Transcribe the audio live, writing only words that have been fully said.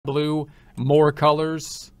blue, more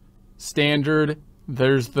colors, standard,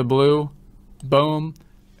 there's the blue, boom,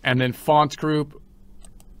 and then font group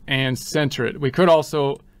and center it. We could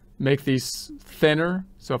also make these thinner.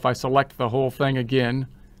 So if I select the whole thing again,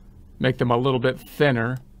 make them a little bit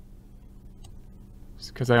thinner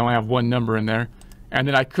because I only have one number in there. And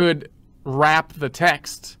then I could wrap the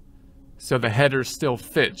text so the headers still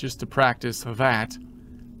fit, just to practice that.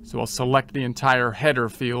 So I'll select the entire header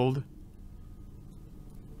field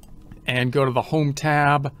and go to the Home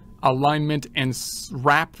tab, Alignment, and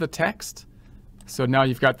wrap the text. So now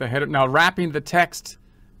you've got the header. Now wrapping the text,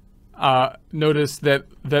 notice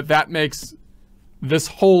that makes this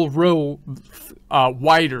whole row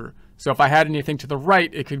wider. So if I had anything to the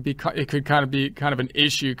right, it could kind of be an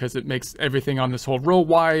issue because it makes everything on this whole row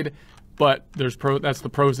wide. But that's the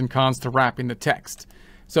pros and cons to wrapping the text.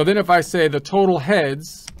 So then if I say the total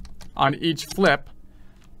heads on each flip,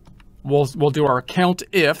 we'll do our count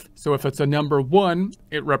if. So if it's a number 1,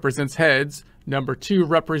 it represents heads. Number 2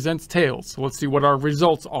 represents tails. So let's see what our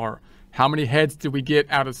results are. How many heads did we get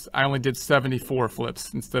out of, I only did 74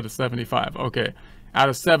 flips instead of 75. Okay, out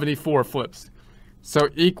of 74 flips. So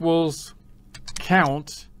equals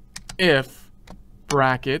count if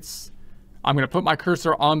brackets. I'm going to put my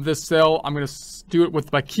cursor on this cell. I'm going to do it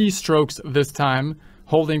with my keystrokes this time,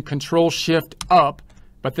 holding Control-Shift up.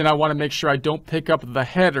 But then I want to make sure I don't pick up the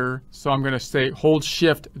header. So I'm going to say hold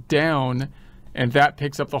Shift down, and that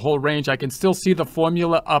picks up the whole range. I can still see the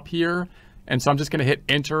formula up here. And so I'm just going to hit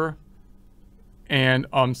Enter. And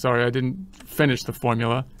I'm sorry, I didn't finish the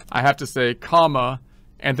formula. I have to say comma,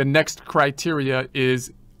 and the next criteria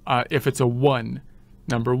is if it's a 1,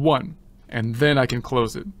 number 1. And then I can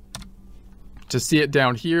close it. To see it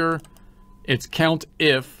down here, it's count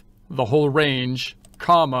if the whole range,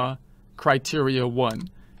 comma, criteria 1.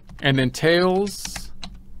 And then tails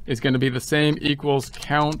is going to be the same, equals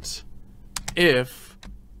count if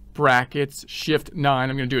brackets Shift 9.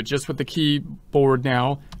 I'm going to do it just with the keyboard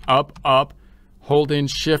now. Up, up, holding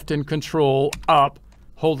Shift and Control, up,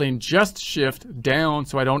 holding just Shift down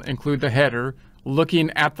so I don't include the header,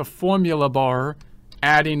 looking at the formula bar,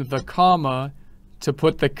 adding the comma to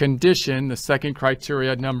put the condition, the second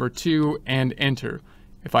criteria, number 2, and Enter.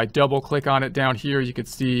 If I double click on it down here, you can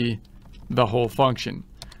see the whole function.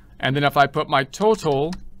 And then if I put my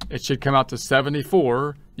total, it should come out to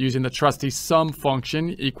 74 using the trusty sum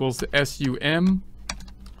function, equals the SUM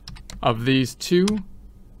of these two.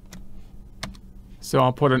 So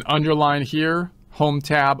I'll put an underline here, Home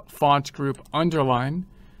tab, font group, underline,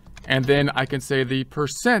 and then I can say the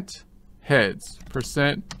percent heads.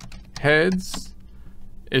 Percent heads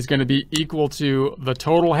is going to be equal to the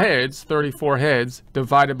total heads, 34 heads,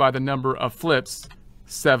 divided by the number of flips,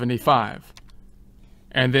 75.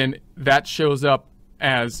 And then that shows up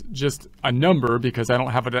as just a number because I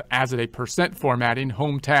don't have it as a percent formatting.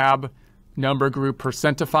 Home tab, number group,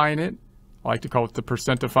 percentifying it. I like to call it the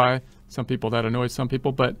percentify. Some people, that annoys some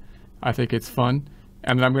people, but I think it's fun.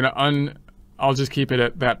 And then I'm going to I'll just keep it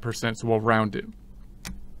at that percent, so we'll round it.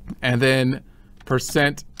 And then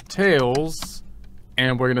percent tails,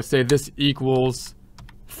 and we're going to say this equals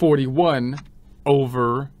 41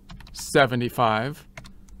 over 75.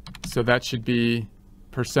 So that should be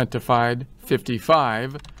percentified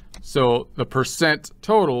 55. So the percent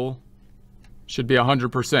total should be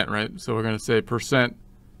 100%, right? So we're going to say percent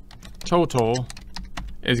total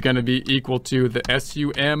is going to be equal to the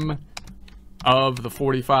SUM of the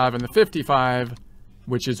 45 and the 55,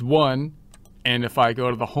 which is 1. And if I go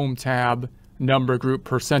to the Home tab, number group,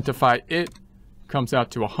 percentify it, comes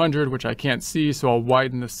out to 100, which I can't see, so I'll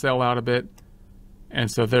widen the cell out a bit.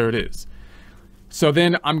 And so there it is. So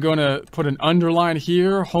then I'm going to put an underline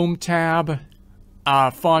here, Home tab,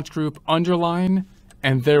 font group, underline,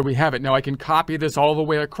 and there we have it. Now I can copy this all the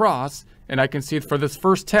way across, and I can see for this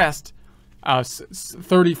first test,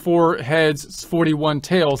 34 heads, 41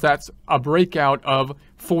 tails. That's a breakout of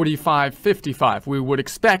 45-55. We would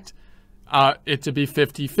expect it to be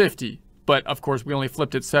 50-50. But of course, we only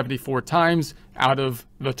flipped it 74 times out of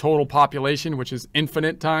the total population, which is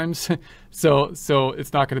infinite times. so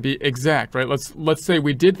it's not going to be exact, right? Let's say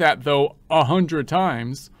we did that though 100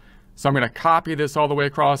 times. So I'm going to copy this all the way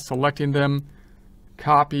across, selecting them,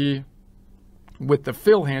 copy with the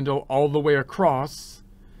fill handle all the way across.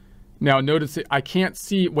 Now notice that I can't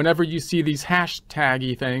see, whenever you see these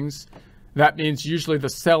hashtaggy things, that means usually the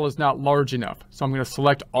cell is not large enough. So I'm going to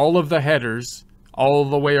select all of the headers all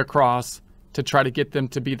the way across to try to get them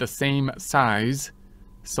to be the same size.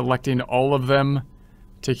 Selecting all of them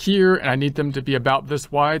to here, and I need them to be about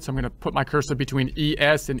this wide. So I'm going to put my cursor between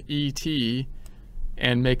ES and ET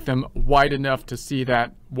and make them wide enough to see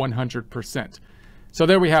that 100%. So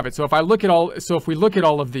there we have it. So if we look at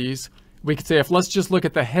all of these, we could say, if let's just look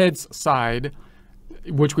at the heads side,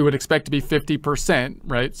 which we would expect to be 50%,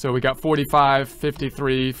 right? So we got 45,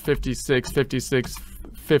 53, 56, 56,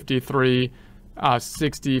 53,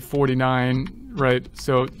 60, 49, right?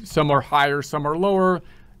 So some are higher, some are lower,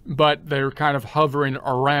 but they're kind of hovering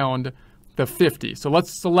around the 50. So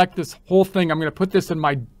let's select this whole thing. I'm going to put this in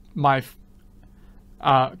my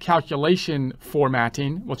calculation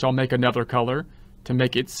formatting, which I'll make another color to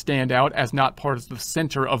make it stand out as not part of the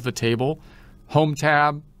center of the table. Home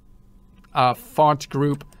tab, font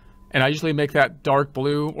group, and I usually make that dark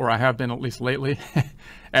blue, or I have been at least lately,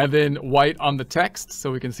 and then white on the text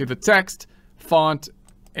so we can see the text, font,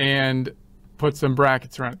 and put some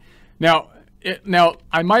brackets around it. Now,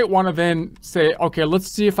 I might want to then say, okay,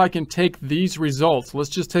 let's see if I can take these results. Let's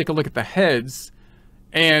just take a look at the heads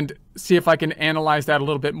and see if I can analyze that a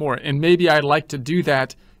little bit more. And maybe I'd like to do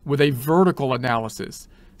that with a vertical analysis.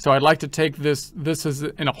 So I'd like to take this is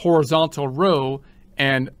in a horizontal row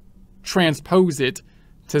and transpose it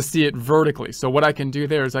to see it vertically. So what I can do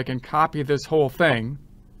there is I can copy this whole thing,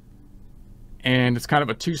 and it's kind of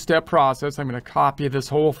a two-step process. I'm going to copy this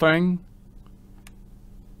whole thing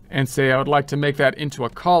and say I would like to make that into a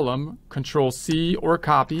column. Control C or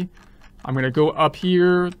copy. I'm going to go up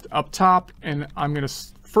here, up top, and I'm going to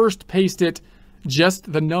first paste it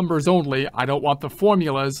just the numbers only. I don't want the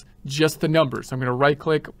formulas, just the numbers. So I'm going to right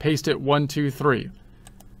click, paste it 1, 2, 3.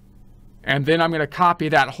 And then I'm going to copy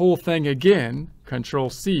that whole thing again, Control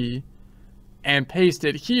C, and paste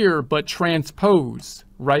it here, but transpose.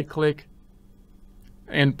 Right click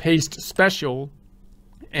and paste special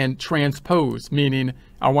and transpose, meaning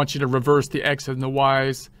I want you to reverse the X and the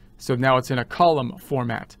Y's. So now it's in a column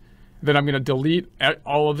format. Then I'm going to delete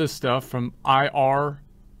all of this stuff from IR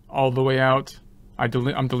all the way out.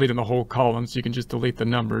 I'm deleting the whole column, so you can just delete the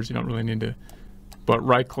numbers. You don't really need to, but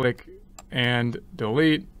right click and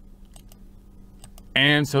delete.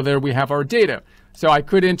 And so there we have our data. So I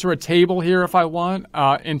could enter a table here if I want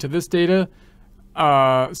into this data.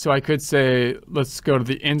 So I could say, let's go to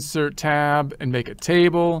the Insert tab and make a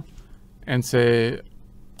table and say,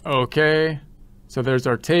 okay. So there's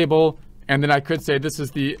our table. And then I could say this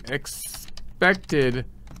is the expected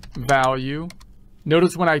value.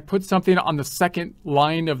 Notice when I put something on the second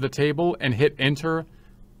line of the table and hit enter,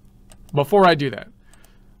 before I do that,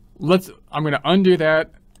 I'm going to undo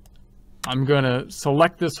that. I'm going to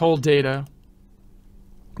select this whole data,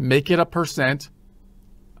 make it a percent,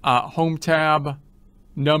 home tab,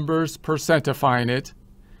 numbers, percentifying it,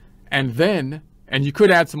 and you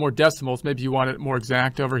could add some more decimals. Maybe you want it more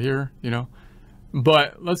exact over here,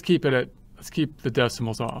 but let's keep the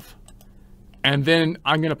decimals off. And then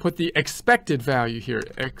I'm going to put the expected value here,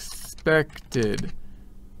 expected.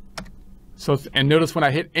 So, and notice when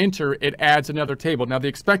I hit enter, it adds another table. Now the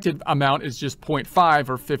expected amount is just 0.5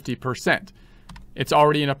 or 50%. It's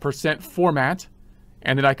already in a percent format.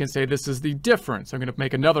 And then I can say this is the difference. I'm going to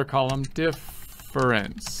make another column,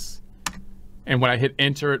 difference. And when I hit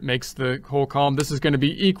enter, it makes the whole column. This is going to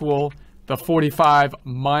be equal the 45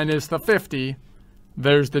 minus the 50.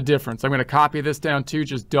 There's the difference. I'm going to copy this down too,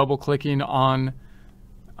 just double clicking on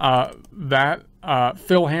that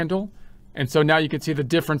fill handle. And so now you can see the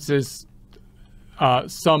differences,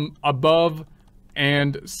 some above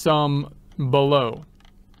and some below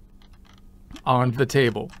on the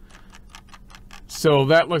table. So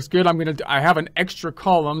that looks good. I have an extra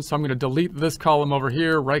column, so I'm going to delete this column over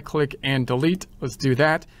here, right click and delete. Let's do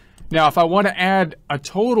that. Now, if I want to add a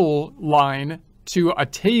total line to a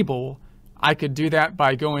table, I could do that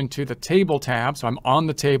by going to the table tab. So I'm on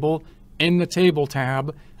the table. In the table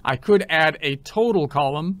tab, I could add a total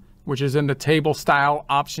column, which is in the table style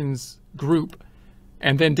options group.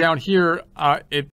 And then down here, it